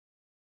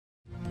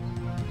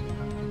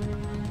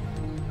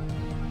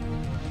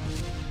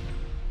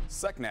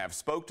SECNAV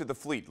spoke to the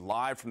fleet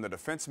live from the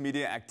Defense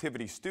Media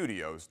Activity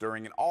Studios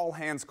during an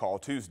all-hands call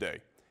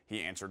Tuesday.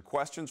 He answered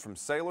questions from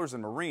sailors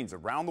and Marines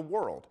around the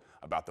world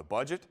about the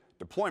budget,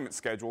 deployment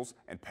schedules,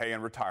 and pay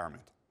and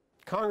retirement.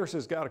 Congress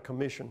has got a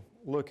commission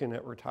looking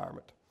at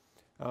retirement.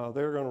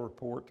 They're going to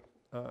report,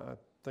 I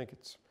think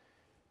it's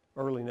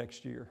early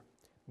next year.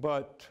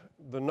 But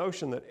the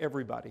notion that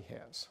everybody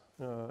has,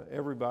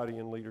 everybody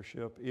in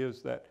leadership,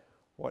 is that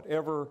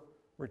whatever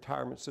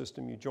retirement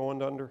system you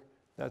joined under,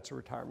 that's a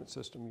retirement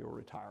system you'll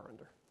retire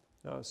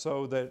under.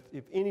 So that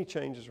if any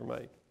changes are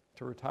made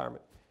to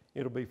retirement,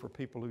 it'll be for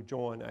people who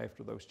join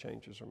after those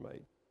changes are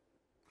made.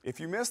 If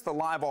you missed the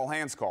live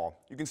all-hands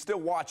call, you can still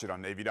watch it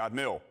on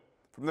Navy.mil.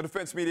 From the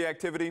Defense Media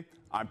Activity,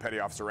 I'm Petty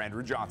Officer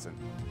Andrew Johnson.